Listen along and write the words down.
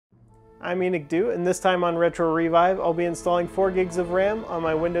I'm Enoch Du, and this time on Retro Revive, I'll be installing 4 gigs of RAM on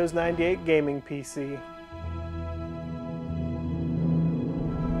my Windows 98 gaming PC.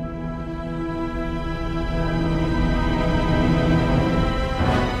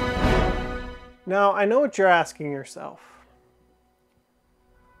 Now, I know what you're asking yourself.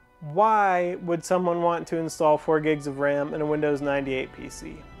 Why would someone want to install 4 gigs of RAM in a Windows 98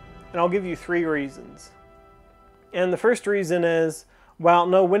 PC? And I'll give you 3 reasons. And the first reason is, while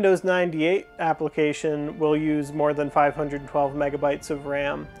no Windows 98 application will use more than 512 megabytes of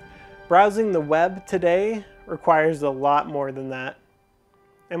RAM, browsing the web today requires a lot more than that.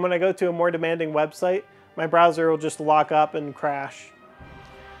 And when I go to a more demanding website, my browser will just lock up and crash.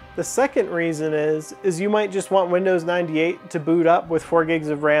 The second reason is you might just want Windows 98 to boot up with 4 gigs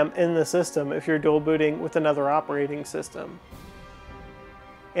of RAM in the system if you're dual booting with another operating system.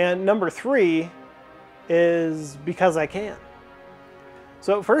 And number 3 is because I can.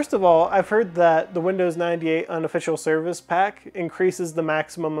 So first of all, I've heard that the Windows 98 Unofficial Service Pack increases the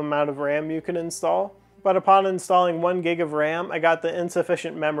maximum amount of RAM you can install. But upon installing 1 gig of RAM, I got the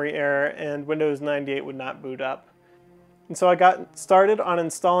insufficient memory error and Windows 98 would not boot up. And so I got started on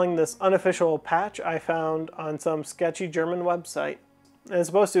installing this unofficial patch I found on some sketchy German website. And it's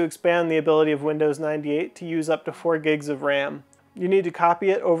supposed to expand the ability of Windows 98 to use up to 4 gigs of RAM. You need to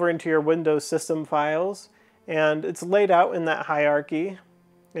copy it over into your Windows system files, and it's laid out in that hierarchy.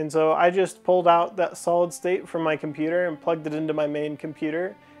 And so I just pulled out that solid state from my computer and plugged it into my main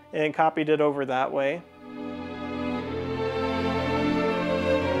computer and copied it over that way.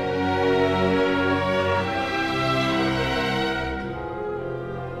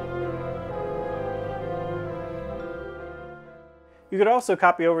 You could also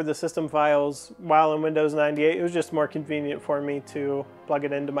copy over the system files while in Windows 98. It was just more convenient for me to plug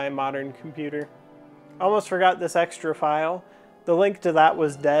it into my modern computer. I almost forgot this extra file. The link to that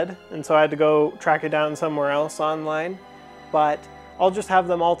was dead, and so I had to go track it down somewhere else online. But I'll just have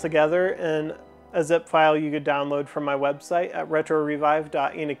them all together in a zip file you could download from my website at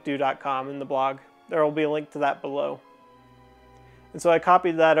retrorevive.enochdu.com in the blog. There will be a link to that below. And so I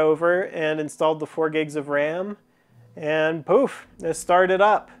copied that over and installed the 4 gigs of RAM, and poof, it started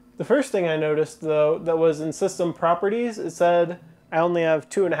up. The first thing I noticed though that was in system properties, it said I only have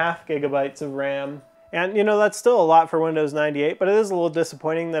 2.5 gigabytes of RAM. And you know, that's still a lot for Windows 98, but it is a little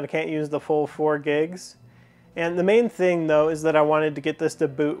disappointing that I can't use the full 4 gigs. And the main thing though is that I wanted to get this to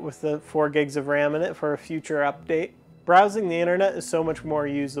boot with the 4 gigs of RAM in it for a future update. Browsing the internet is so much more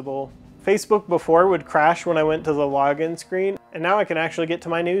usable. Facebook before would crash when I went to the login screen, and now I can actually get to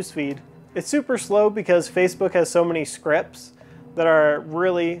my news feed. It's super slow because Facebook has so many scripts that are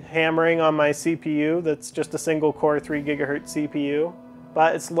really hammering on my CPU that's just a single core 3 gigahertz CPU.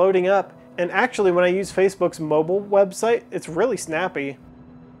 But it's loading up. And actually, when I use Facebook's mobile website, it's really snappy.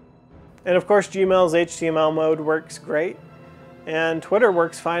 And of course, Gmail's HTML mode works great, and Twitter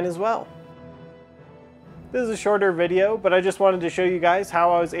works fine as well. This is a shorter video, but I just wanted to show you guys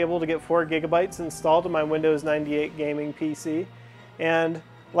how I was able to get 4 gigabytes installed in my Windows 98 gaming PC. And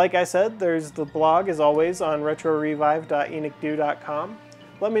like I said, there's the blog as always on retrorevive.enochdu.com.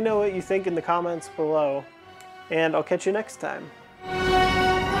 Let me know what you think in the comments below, and I'll catch you next time.